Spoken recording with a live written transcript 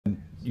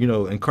you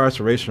know,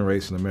 incarceration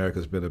rates in America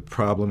has been a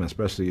problem,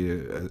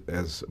 especially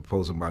as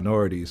opposed to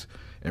minorities.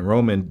 And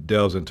Roman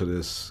delves into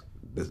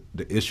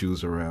the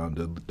issues around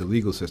the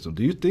legal system.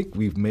 Do you think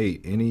we've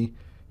made any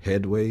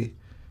headway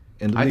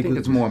in the I legal? think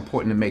it's more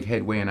important to make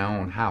headway in our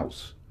own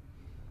house.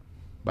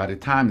 By the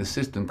time the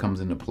system comes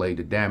into play,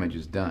 the damage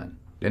is done.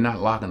 They're not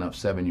locking up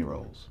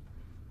 7-year-olds.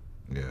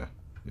 Yeah.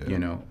 You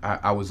know,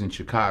 I was in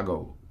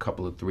Chicago a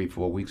couple of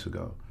 3-4 weeks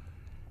ago,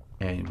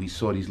 and we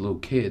saw these little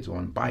kids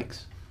on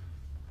bikes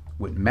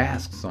with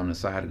masks on the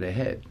side of their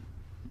head,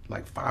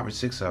 like 5 or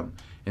 6 of them.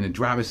 And the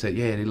driver said,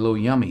 "Yeah, they're little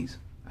yummies."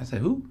 I said,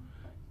 "Who?"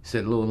 He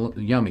said, "Little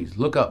yummies.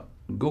 Look up,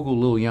 Google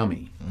Little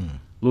Yummy."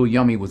 Little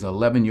Yummy was an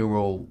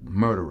 11-year-old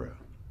murderer.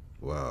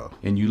 Wow.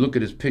 And you look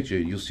at his picture,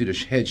 you'll see the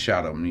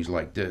headshot of him, and he's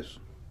like this.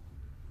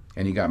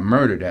 And he got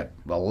murdered at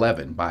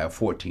 11 by a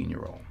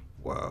 14-year-old.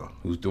 Wow.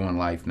 Who's doing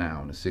life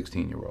now, and a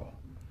 16-year-old.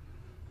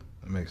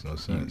 That makes no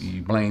sense.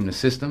 You blame the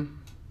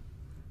system?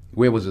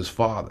 Where was his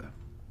father?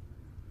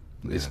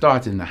 Yeah. It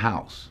starts in the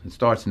house. It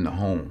starts in the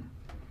home.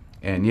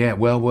 And yeah,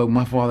 well,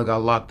 my father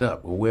got locked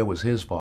up. Well, where was his father?